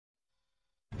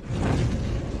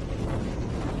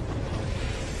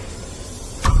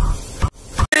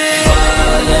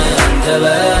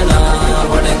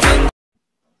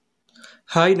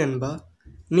Hi நண்பா,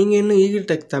 நீங்கள் இன்னும் ஈகிள்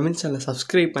டெக் தமிழ் சேனலை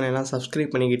சப்ஸ்கிரைப் பண்ணலாம்.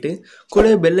 சப்ஸ்கிரைப் பண்ணிக்கிட்டு கூட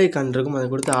பெல் ஐக்கான் இருக்கும், அதை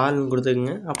கொடுத்து ஆள்னு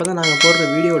கொடுத்துக்குங்க. அப்போ தான் நாங்கள் போடுற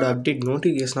வீடியோட அப்டேட்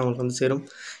நோட்டிஃபிகேஷன் உங்களுக்கு வந்து சேரும்.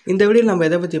 இந்த வீடியோ நம்ம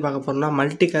எதை பற்றி பார்க்க போகிறோம்னா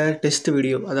மல்டி கலர் டெஸ்ட்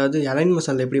வீடியோ, அதாவது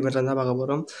அலைன்மோஷனில் எப்படி பண்ணுறது தான் பார்க்க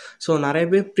போகிறோம். ஸோ நிறைய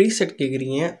பேர் ப்ரீசெட்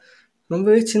கேட்குறீங்க.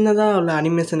 ரொம்பவே சின்னதாக உள்ள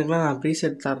அனிமேஷனுக்குலாம் நான்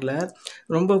ப்ரீசெட் தரல,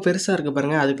 ரொம்ப பெருசாக இருக்குது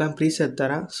பாருங்கள், அதுக்கெலாம் ப்ரீசெட்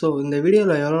தரேன். ஸோ இந்த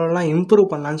வீடியோவில் எவ்வளோலாம்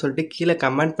இம்ப்ரூவ் பண்ணலான்னு சொல்லிட்டு கீழே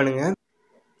கமெண்ட் பண்ணுங்கள்.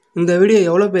 இந்த வீடியோ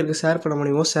எவ்வளோ பேருக்கு ஷேர் பண்ண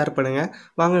முடியுமோ ஷேர் பண்ணுங்கள்.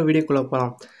 வாங்க வீடியோக்குள்ளே போகலாம்.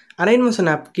 அலைன்மோஷன்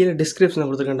ஆப் கீழே டிஸ்கிரிப்ஷனில்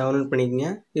கொடுத்துருக்கேன், டவுன்லோட் பண்ணிக்கங்க.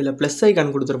 இதில் ப்ளஸ்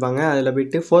ஐக்கான் கொடுத்துருப்பாங்க, அதில்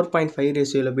போய்ட்டு 4.5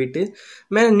 ரேஷியோவில் போய்ட்டு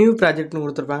மேலே நியூ ப்ராஜெக்ட்னு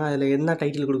கொடுத்துருப்பாங்க. அதில் என்ன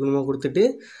டைட்டில் கொடுக்கணுமோ கொடுத்துட்டு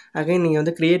அகைன் நீங்கள்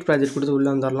வந்து க்ரியேட் ப்ராஜெக்ட் கொடுத்து உள்ளே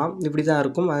வந்துடலாம். இப்படி தான்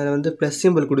இருக்கும். அதில் வந்து ப்ளஸ்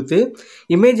சிம்பிள் கொடுத்து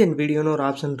இமேஜ் அண்ட் வீடியோன்னு ஒரு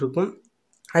ஆப்ஷன் இருக்கும்.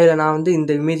 அதில் நான் வந்து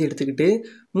இந்த இமேஜ் எடுத்துக்கிட்டு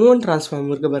மூவ் அண்ட்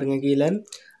ட்ரான்ஸ்ஃபார்ம் இருக்க பாருங்கள் கீழே,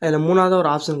 அதில் மூணாவது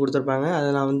ஒரு ஆப்ஷன் கொடுத்துருப்பாங்க. அதை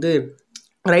நான் வந்து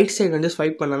ரைட் சைடு வந்து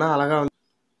ஸ்வைப் பண்ணேன்னா அழகாக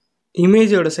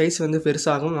இமேஜோட சைஸ் வந்து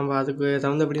பெருசாகும். நம்ம அதுக்கு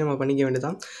தகுந்தபடி நம்ம பண்ணிக்க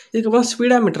வேண்டியதான். இதுக்கப்புறம்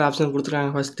ஸ்பீடாமீட்டர் ஆப்ஷன்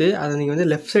கொடுத்துருக்காங்க ஃபஸ்ட்டு. அதை நீங்கள்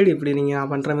வந்து லெஃப்ட் சைடு இப்படி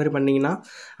நீங்கள் பண்ணுற மாதிரி பண்ணிங்கன்னா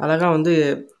அழகாக வந்து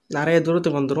நிறைய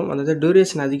தூரத்துக்கு வந்துடும். அதாவது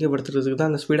டியூரேஷன் அதிகப்படுத்துறதுக்கு தான்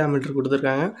அந்த ஸ்பீடாமீட்டர்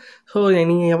கொடுத்துருக்காங்க. ஸோ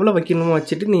நீங்கள் எவ்வளோ வைக்கணுமோ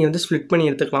வச்சுட்டு நீங்கள் வந்து ஸ்ப்ளிட் பண்ணி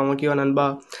எடுத்துக்கலாம். ஓகேவா நண்பா?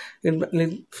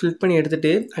 ஸ்ப்ளிட் பண்ணி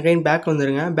எடுத்துகிட்டு அகைன் பேக்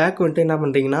வந்துடுங்க. பேக் வந்துட்டு என்ன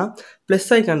பண்ணுறீங்கன்னா ப்ளஸ்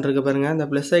ஐக்கான் இருக்குது பாருங்கள், அந்த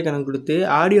ப்ளஸ் ஐக்கானை கொடுத்து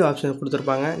ஆடியோ ஆப்ஷன்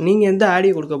கொடுத்துருப்பாங்க. நீங்கள் எந்த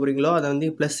ஆடியோ கொடுக்க போகிறீங்களோ அதை வந்து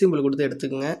ப்ளஸ் சிம்பிள் கொடுத்து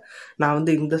எடுத்துக்கோங்க. நான்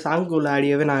வந்து இந்த சாங்க்கு உள்ள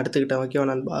ஆடியோவே நான் எடுத்துக்கிட்டேன். ஓகேவா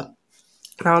நண்பா?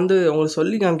 நான் வந்து உங்களுக்கு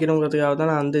சொல்லி காமிக்கணுங்கிறதுக்காக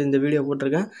தான் நான் வந்து இந்த வீடியோ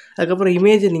போட்டிருக்கேன். அதுக்கப்புறம்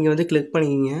இமேஜை நீங்கள் வந்து கிளிக்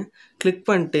பண்ணிக்கிங்க. கிளிக்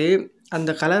பண்ணிட்டு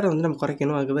அந்த கலரை வந்து நம்ம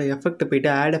குறைக்கணும். அதுக்கப்புறம் எஃபெக்ட் போய்ட்டு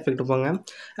ஆட் எஃபெக்ட் போங்க.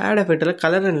 ஆட் எஃபெக்ட்டில்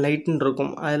கலர் அண்ட் லைட்னு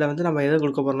இருக்கும். அதில் வந்து நம்ம எதை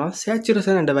கொடுக்க போகிறோம்னா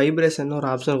சேச்சுரேஷன் அண்ட் வைப்ரேஷன் ஒரு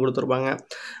ஆப்ஷன் கொடுத்துருப்பாங்க.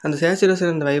 அந்த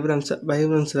சேச்சுரேஷன் அண்ட்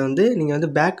வைப்ரன்ஸில் வந்து நீங்கள்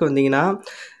வந்து பேக் வந்தீங்கன்னா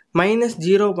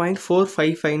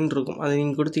 -0.455 இருக்கும். அதை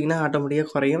நீங்கள் கொடுத்தீங்கன்னா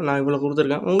ஆட்டோமேட்டிக்காக குறையும். நான் இவ்வளோ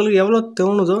கொடுத்துருக்கேன். உங்களுக்கு எவ்வளோ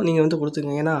தோணுதோ நீங்கள் வந்து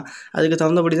கொடுத்துங்க. ஏன்னா அதுக்கு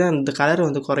தகுந்தபடி தான் இந்த கலர்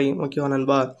வந்து குறையும். ஓகேவா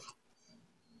நண்பா?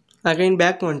 அகைன்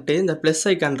பேக் வந்துட்டு இந்த ப்ளஸ்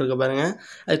ஐக்கான் இருக்க பாருங்கள்,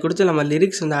 அது கொடுத்து நம்ம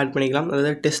லிரிக்ஸ் வந்து ஆட் பண்ணிக்கலாம்.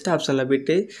 அதாவது டெஸ்ட் ஆப்ஷனில்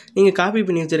போய்ட்டு நீங்கள் காப்பி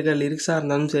பண்ணி வச்சுருக்க லிரிக்ஸாக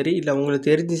இருந்தாலும் சரி, இல்லை உங்களுக்கு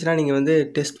தெரிஞ்சிச்சுன்னா நீங்கள் வந்து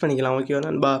டெஸ்ட் பண்ணிக்கலாம். ஓகேவா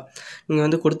நண்பா? நீங்கள்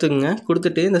வந்து கொடுத்துக்குங்க.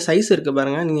 கொடுத்துட்டு இந்த சைஸ் இருக்குது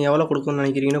பாருங்கள், நீங்கள் எவ்வளோ கொடுக்கணும்னு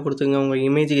நினைக்கிறீங்களோ கொடுத்துங்க உங்கள்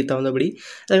இமேஜுக்கு தகுந்தபடி.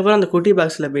 அதுக்கப்புறம் அந்த குட்டி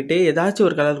பாக்ஸில் போய்ட்டு ஏதாச்சும்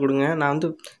ஒரு கலர் கொடுங்க. நான் வந்து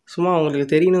சும்மா உங்களுக்கு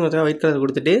தெரியணுங்கிறதுக்காக ஒயிட் கலர்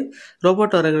கொடுத்துட்டு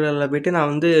ரோபோட் வரகளில் போய்ட்டு நான்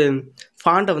வந்து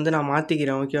ஃபாண்ட்டை வந்து நான்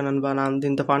மாற்றிக்கிறேன். ஓகேவா நண்பா? நான் வந்து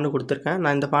இந்த ஃபாண்ட்டு கொடுத்துருக்கேன்.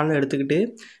 நான் இந்த ஃபாண்ட்டை எடுத்துக்கிட்டு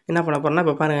என்ன பண்ண போகிறேன்னா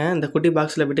இப்போ பாருங்கள், இந்த குட்டி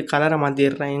பாக்ஸில் போய்ட்டு கலரை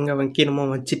மாற்றிடுறேன். எங்கே வைக்கணுமோ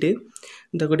வச்சுட்டு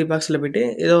இந்த குட்டி பாக்ஸில் போய்ட்டு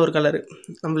ஏதோ ஒரு கலரு,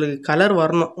 நம்மளுக்கு கலர்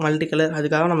வரணும் மல்டி கலர்,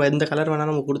 அதுக்காக நம்ம எந்த கலர்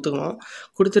வேணால் நம்ம கொடுத்துக்கணும்.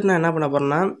 கொடுத்துட்டு நான் என்ன பண்ண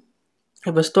போகிறேன்னா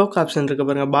இப்போ ஸ்டோக் ஆப்ஷன் இருக்குது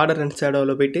பாருங்கள், பார்டர் அண்ட்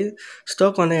ஷேடோவில் போய்ட்டு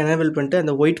ஸ்டோக் வந்து எனேபிள் பண்ணிட்டு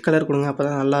அந்த ஒயிட் கலர் கொடுங்க. அப்போ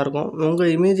தான் நல்லாயிருக்கும். உங்கள்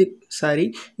இமேஜ்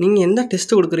நீங்கள் எந்த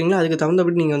டெஸ்ட்டு கொடுக்குறீங்களோ அதுக்கு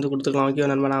தகுந்தபடி நீங்கள் வந்து கொடுத்துக்கலாம். ஓகேவா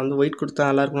நண்பா? நான் வந்து ஒயிட் கொடுத்தா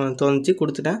நல்லாயிருக்கும்னு தோணுச்சு,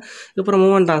 கொடுத்துட்டேன். அப்புறம்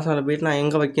மூவ் அண்ட் ட்ரான்ஸ்ஃபார்மில் போய்ட்டு நான்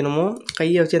எங்கே வைக்கணுமோ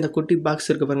கையை வச்சு அந்த குட்டி பாக்ஸ்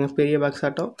இருக்குது பாருங்கள், பெரிய பாக்ஸ்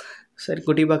ஆட்டம், சரி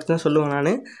குட்டி பாக்ஸ் தான் சொல்லுவேன்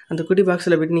நான். அந்த குட்டி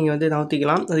பாக்ஸில் போய்ட்டு நீங்கள் வந்து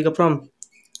நவுத்திக்கலாம். அதுக்கப்புறம்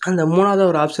அந்த மூணாவது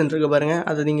ஒரு ஆப்ஷன் இருக்குது பாருங்கள்,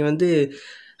 அதை நீங்கள் வந்து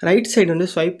ரைட் சைடு வந்து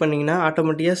ஸ்வைப் பண்ணிங்கன்னா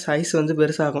ஆட்டோமேட்டிக்காக சைஸ் வந்து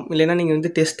பெருசாகும். இல்லைனா நீங்கள் வந்து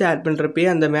டெஸ்ட்டு ஆட் பண்ணுறப்பே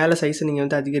அந்த மேலே சைஸை நீங்கள்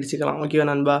வந்து அதிகரிச்சிக்கலாம். ஓகேவா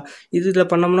நண்பா? இதில்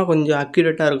பண்ணோம்னா கொஞ்சம்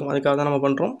அக்யூரேட்டாக இருக்கும். அதுக்காக தான் நம்ம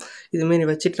பண்ணுறோம். இதுமாரி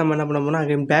வச்சுட்டு நம்ம என்ன பண்ண போனால்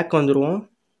அகைன் பேக் வந்துடுவோம்.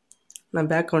 நான்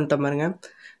பேக் வந்துட்டேன் பாருங்க.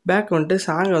 பேக் வந்துட்டு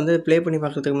சாங்கை வந்து ப்ளே பண்ணி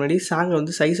பார்க்குறதுக்கு முன்னாடி சாங்கை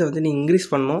வந்து சைஸை வந்து நீங்கள் இன்க்ரீஸ்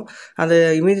பண்ணணும். அந்த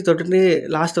இமேஜ் தொட்டுட்டு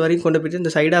லாஸ்ட் வரைக்கும் கொண்டு போய்ட்டு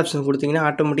இந்த சைடு ஆப்ஷன் கொடுத்தீங்கன்னா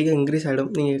ஆட்டோமேட்டிக்காக இன்க்ரீஸ்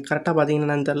ஆகிடும். நீங்கள் கரெக்டாக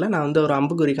பார்த்தீங்கன்னா தெரில, நான் வந்து ஒரு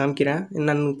அம்புக்குறி காமிக்கிறேன்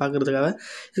என்னென்னு பார்க்குறதுக்காக.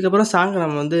 இதுக்கப்புறம் சாங்கை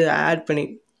நம்ம வந்து ஆட் பண்ணி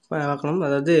பார்க்கணும்.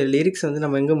 அதாவது லிரிக்ஸ் வந்து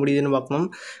நம்ம எங்கே முடியுதுன்னு பார்க்கணும்.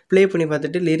 ப்ளே பண்ணி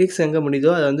பார்த்துட்டு லிரிக்ஸ் எங்கே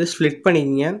முடியுதோ அதை வந்து ஸ்ப்ளிட்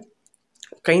பண்ணிக்கிங்க.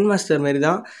 கைன் மாஸ்டர் மாரி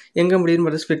தான், எங்கே முடியுதுன்னு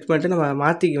பார்த்து ஸ்ப்ளிட் பண்ணிட்டு நம்ம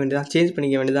மாற்றிக்க வேண்டியதான், சேஞ்ச்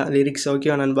பண்ணிக்க வேண்டியதான் லிரிக்ஸ்.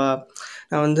 ஓகேவா நண்பா?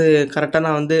 நான் வந்து கரெக்டாக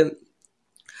நான் வந்து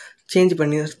சேஞ்ச்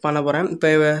பண்ண போகிறேன்.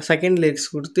 இப்போ செகண்ட்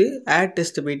லிரிக்ஸ் கொடுத்து ஆட்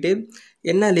டெஸ்ட்டு போய்ட்டு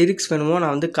என்ன லிரிக்ஸ் வேணுமோ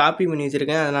நான் வந்து காப்பி பண்ணி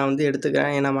வச்சுருக்கேன், அதை நான் வந்து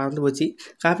எடுத்துக்கிறேன். ஏன்னா மறந்து போச்சு.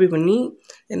 காப்பி பண்ணி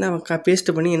என்ன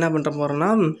பேஸ்ட்டு பண்ணி என்ன பண்ணுற போகிறேன்னா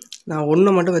நான்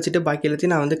ஒன்று மட்டும் வச்சுட்டு பாக்கி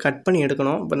எல்லாத்தையும் நான் வந்து கட் பண்ணி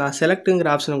எடுக்கணும். இப்போ நான் செலக்ட்டுங்கிற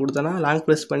ஆப்ஷனை கொடுத்தேன்னா லாங்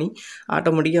ப்ரெஸ் பண்ணி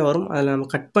ஆட்டோமேட்டிக்காக வரும். அதில் நம்ம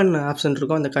கட் பண்ண ஆப்ஷன்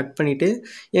இருக்கும், அந்த கட் பண்ணிவிட்டு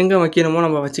எங்கே வைக்கணுமோ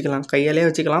நம்ம வச்சுக்கலாம். கையாலே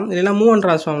வச்சுக்கலாம், இல்லைனா மூவ் அண்ட்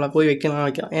ட்ரான்ஸ்ஃபார்மில் போய்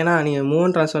வைக்கலாம். ஏன்னா நீங்கள் மூவ்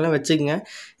அண்ட் ட்ரான்ஸ்ஃபார்மில் வச்சுக்கங்க,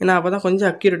 ஏன்னா அப்போ தான்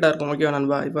கொஞ்சம் அக்யூரேட்டாக இருக்கும். ஓகேவா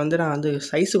நண்பா? இப்போ வந்து நான் வந்து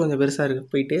சைஸு கொஞ்சம் பெருசாக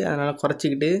இருக்குது போயிட்டு, அதனால்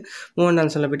குறைச்சிக்கிட்டு மூவ் அண்ட்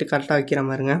ட்ரான்ஸ்ஃபார்மில் போய்ட்டு கரெக்டாக வைக்கிற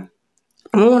மாதிரிங்க.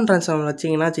 மூவ் அண்ட் ட்ரான்ஸ்ஃபார்மில்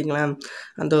வச்சிங்கன்னா வச்சுக்கலாம்,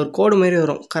 அந்த ஒரு கோடு மாரி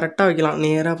வரும், கரெக்டாக வைக்கலாம்,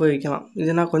 நேராக போய் வைக்கலாம்.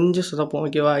 இதுனா கொஞ்சம் சொதப்போம்.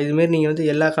 ஓகேவா? இதுமாரி நீங்கள் வந்து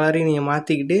எல்லா கலரையும் நீங்கள்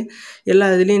மாற்றிக்கிட்டு எல்லா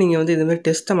இதுலேயும் நீங்கள் வந்து இதுமாரி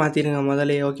டெஸ்ட்டை மாற்றிடுங்க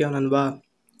முதலே. ஓகேவா நண்பா?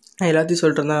 எல்லாத்தையும்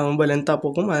சொல்லிட்டு இருந்தால் ரொம்ப லென்த்தாக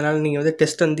போகும். அதனால் நீங்கள் வந்து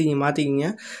டெஸ்ட் வந்து நீங்கள் மாற்றிக்கிங்க.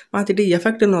 மாற்றிட்டு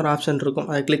எஃபெக்ட்னு ஒரு ஆப்ஷன் இருக்கும்.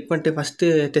 அதை கிளிக் பண்ணிட்டு ஃபஸ்ட்டு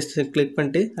டெஸ்ட்டு கிளிக்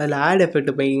பண்ணிட்டு அதில் ஆட்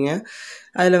எஃபெக்ட் போய்க்கிங்க.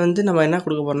 அதில் வந்து நம்ம என்ன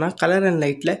கொடுக்க போகிறோம்னா கலர் அண்ட்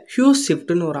லைட்டில் ஹியூ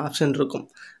ஷிஃப்ட்னு ஒரு ஆப்ஷன் இருக்கும்.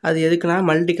 அது எதுக்குன்னா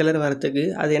மல்டி கலர் வரத்துக்கு.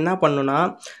 அது என்ன பண்ணுன்னா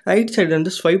ரைட் சைடு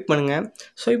வந்து ஸ்வைப் பண்ணுங்கள்.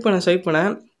 ஸ்வைப் பண்ண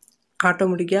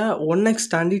ஆட்டோமேட்டிக்காக 1x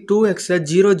தாண்டி 2xல்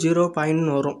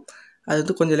 00 வரும். அது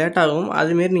வந்து கொஞ்சம் லேட் ஆகும்.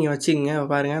 அதுமாரி நீங்கள் வச்சுக்கிங்க.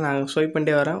 பாருங்கள், நான் ஸ்வைப்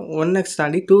பண்ணிட்டே வரேன். 1x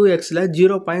தாண்டி 2xல்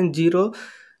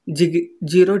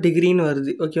 0.00 டிகிரின்னு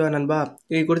வருது. ஓகேவா நண்பா?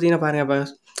 இது கொடுத்தீங்கன்னா பாருங்கள், இப்போ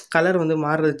கலர் வந்து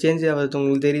மாறுறது சேஞ்ச் ஆகுது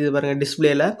உங்களுக்கு தெரியுது பாருங்கள்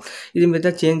டிஸ்பிளேயில். இதுமாரி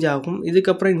தான் சேஞ்ச் ஆகும்.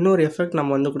 இதுக்கப்புறம் இன்னொரு எஃபெக்ட்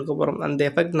நம்ம வந்து கொடுக்க போகிறோம். அந்த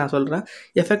எஃபெக்ட் நான் சொல்கிறேன்.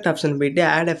 எஃபெக்ட் ஆப்ஷன் போய்ட்டு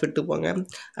ஆட் எஃபெக்ட்டு போங்க.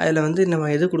 அதில் வந்து நம்ம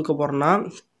எது கொடுக்க போகிறோம்னா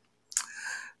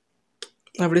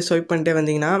அப்படியே ஸ்வைப் பண்ணிட்டே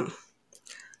வந்தீங்கன்னா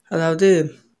அதாவது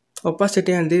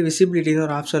ஒப்பாசிட்டி அண்ட் விசிபிலிட்டின்னு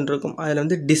ஒரு ஆப்ஷன் இருக்கும். அதில்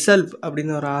வந்து டிசல்வ்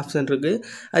அப்படின்னு ஒரு ஆப்ஷன் இருக்குது.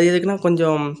 அது எதுக்குன்னா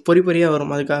கொஞ்சம் பொறியாக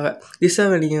வரும். அதுக்காக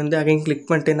டிசல்வை நீங்கள் வந்து அகைன் கிளிக்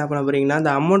பண்ணிட்டு என்ன பண்ண போகிறீங்கன்னா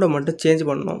அந்த அமௌண்ட்டை மட்டும் சேஞ்ச்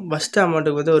பண்ணணும். ஃபஸ்ட்டு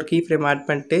அமௌண்ட்டுக்கு வந்து ஒரு கீ ஃப்ரேம் ஆட்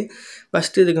பண்ணிட்டு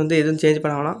ஃபஸ்ட்டு இதுக்கு வந்து எதுவும் சேஞ்ச்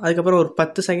பண்ண வேணாம். அதுக்கப்புறம் ஒரு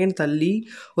 10 செகண்ட் தள்ளி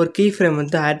ஒரு கீ ஃப்ரேம்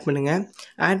வந்து ஆட் பண்ணுங்கள்.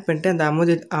 ஆட் பண்ணிட்டு அந்த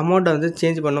அமௌண்ட்டை வந்து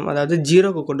சேஞ்ச் பண்ணணும். அதாவது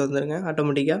 0க்கு கொண்டு வந்துடுங்க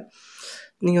ஆட்டோமேட்டிக்காக.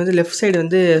 நீங்கள் வந்து லெஃப்ட் சைடு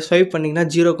வந்து ஸ்வைப் பண்ணிங்கன்னா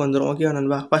 0க்கு வந்துடும். ஓகேவா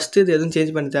நண்பா? ஃபஸ்ட்டு இது எதுவும்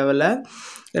சேஞ்ச் பண்ண தேவையில்ல.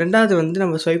 ரெண்டாவது வந்து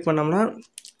நம்ம ஸ்வைப் பண்ணோம்னா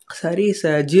சரி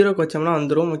 0க்கு வச்சோம்னா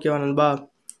வந்துடும். ஓகேவா நண்பா?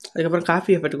 அதுக்கப்புறம்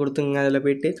காஃபி எஃபெக்ட் கொடுத்துங்க. அதில்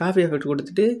போய்ட்டு காஃபி எஃபெக்ட்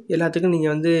கொடுத்துட்டு எல்லாத்துக்கும்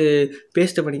நீங்கள் வந்து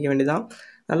பேஸ்ட்டு பண்ணிக்க வேண்டியதான்.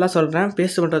 நல்லா சொல்கிறேன்.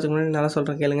 பேஸ்ட் பண்ணுறதுக்கு முன்னாடி நல்லா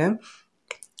சொல்கிறேன் கேளுங்க.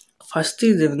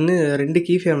 ஃபஸ்ட்டு இது வந்து 2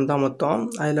 கீ ஃப்ரேம் தான் மொத்தம்.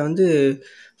 அதில் வந்து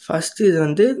ஃபஸ்ட்டு இது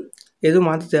வந்து எதுவும்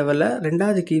மாற்ற தேவையில்ல.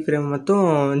 ரெண்டாவது கீ ஃப்ரேம் மட்டும்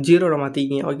 0வில்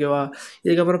மாற்றிக்கிங்க. ஓகேவா?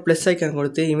 இதுக்கப்புறம் ப்ளஸ் ஐக்கான்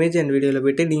கொடுத்து இமேஜ் அண்ட் வீடியோவில்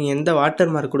போய்ட்டு நீங்கள் எந்த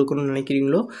வாட்டர் மார்க் கொடுக்கணும்னு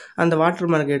நினைக்கிறீங்களோ அந்த வாட்டர்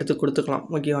மார்க் எடுத்து கொடுத்துக்கலாம்.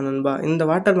 ஓகேவா நண்பா? இந்த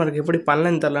வாட்டர் மார்க் எப்படி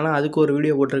பண்ணலன்னு தெரிலனா அதுக்கு ஒரு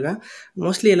வீடியோ போட்டிருக்கேன்.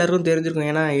 மோஸ்ட்லி எல்லாருக்கும் தெரிஞ்சிருக்கும்.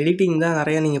 ஏன்னா எடிட்டிங் தான்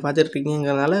நிறையா நீங்கள்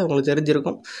பார்த்துட்ருக்கீங்கிறதுனால உங்களுக்கு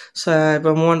தெரிஞ்சிருக்கும்.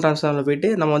 இப்போ மூவ் அண்ட் ட்ரான்ஸ்ஃபார்மில்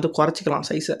போய்ட்டு நம்ம வந்து குறைச்சிக்கலாம்.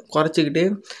 சைஸை குறைச்சிக்கிட்டு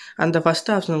அந்த ஃபஸ்ட்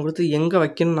ஆப்ஷன் கொடுத்து எங்கே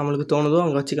வைக்கணும்னு நம்மளுக்கு தோணுதோ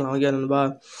அங்கே வச்சுக்கலாம். ஓகே நண்பா?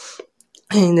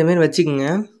 இந்தமாரி வச்சுக்கோங்க.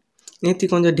 நேற்று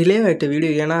கொஞ்சம் டிலே ஆகிட்டு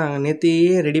வீடியோ. ஏன்னா நேற்றையே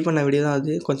ரெடி பண்ண வீடியோ தான்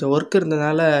அது. கொஞ்சம் ஒர்க்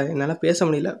இருந்ததுனால என்னால் பேச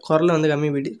முடியல. குரல் வந்து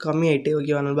கம்மியாகிட்டு.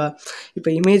 ஓகேவா நண்பா? இப்போ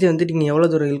இமேஜ் வந்துட்டு நீங்கள் எவ்வளோ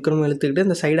தூரம் இழுக்கணுமோ இழுத்துக்கிட்டு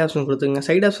இந்த சைட் ஆப்ஷன் கொடுத்துங்க.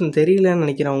 சைட் ஆப்ஷன் தெரியலன்னு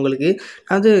நினைக்கிறேன் உங்களுக்கு.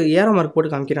 அது ஏரோ மார்க்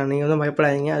போட்டு காமிக்கிறேன். நீங்கள் வந்து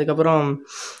பயப்படாதீங்க. அதுக்கப்புறம்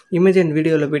இமேஜ் அண்ட்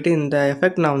வீடியோவில் போய்ட்டு இந்த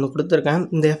எஃபெக்ட் நான் ஒன்று கொடுத்துருக்கேன்.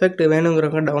 இந்த எஃபெக்ட்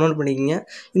வேணுங்கிறவங்க டவுன்லோட் பண்ணிக்கிங்க.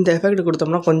 இந்த எஃபெக்ட்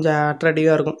கொடுத்தோம்னா கொஞ்சம்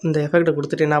அட்ராக்டிவாக இருக்கும். இந்த எஃபெக்ட்டை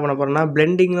கொடுத்துட்டு என்ன பண்ண போகிறோம்னா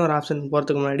பிளெண்டிங்னு ஒரு ஆப்ஷன்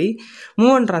போகிறதுக்கு முன்னாடி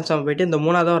மூவ் அண்ட் ட்ரான்ஸ்ஃபார்ம் போய்ட்டு இந்த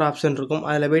 3வது ஒரு ஆப்ஷன் இருக்கும்.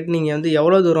 அதில் போய்ட்டு நீங்கள் வந்து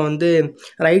எவ்வளோ தூரம் வந்து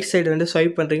ரைட் சைடு வந்து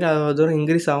ஸ்வைப் பண்ணுறீங்க அவ்வளோ தூரம்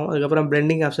இன்க்ரீஸ் ஆகும். அதுக்கப்புறம்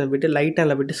பிளெண்டிங் ஆப்ஷன் போய்ட்டு லைட்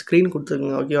அண்டில் போய்ட்டு ஸ்க்ரீன்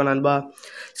கொடுத்துருங்க. ஓகேவா நண்பா?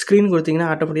 ஸ்க்ரீன் கொடுத்தீங்கன்னா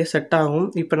ஆட்டோமேட்டிக்காக செட் ஆகும்.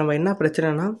 இப்போ நம்ம என்ன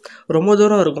பிரச்சனைனா ரொம்ப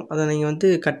தூரம் இருக்கும். அதை நீங்கள் வந்து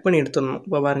கட் பண்ணி எடுத்துடணும்.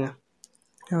 இப்போ பாருங்கள்,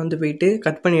 நான் வந்து போய்ட்டு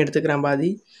கட் பண்ணி எடுத்துக்கிறேன்.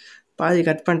 பாதி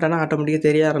கட் பண்ணிட்டேன்னா ஆட்டோமேட்டிக்காக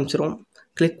தெரிய ஆரம்பிச்சிடும்.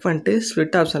 கிளிக் பண்ணிட்டு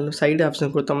ஸ்ப்ளிட் ஆப்ஷன் சைடு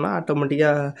ஆப்ஷன் கொடுத்தோம்னா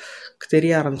ஆட்டோமேட்டிக்காக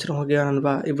தெரிய ஆரம்பிச்சிடும். ஓகேவா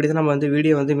நண்பா? இப்படி தான் நம்ம வந்து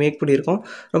வீடியோ வந்து மேக் பண்ணியிருக்கோம்.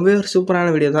 ரொம்பவே ஒரு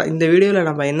சூப்பரான வீடியோ தான். இந்த வீடியோவில்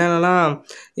நம்ம என்னென்னலாம்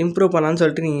இம்ப்ரூவ் பண்ணலான்னு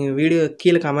சொல்லிட்டு நீங்கள் வீடியோ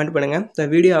கீழே கமெண்ட் பண்ணுங்கள். இந்த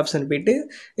வீடியோ ஆப்ஷன் போய்ட்டு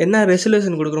என்ன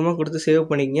ரெசல்யூஷன் கொடுக்குறோமோ கொடுத்து சேவ்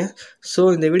பண்ணிக்கங்க. ஸோ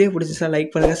இந்த வீடியோ பிடிச்சிச்சா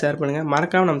லைக் பண்ணுங்கள், ஷேர் பண்ணுங்கள்.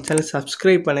 மறக்காமல் நம்ம சேனல்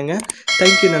சப்ஸ்கிரைப் பண்ணுங்கள்.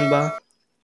 தேங்க்யூ நண்பா.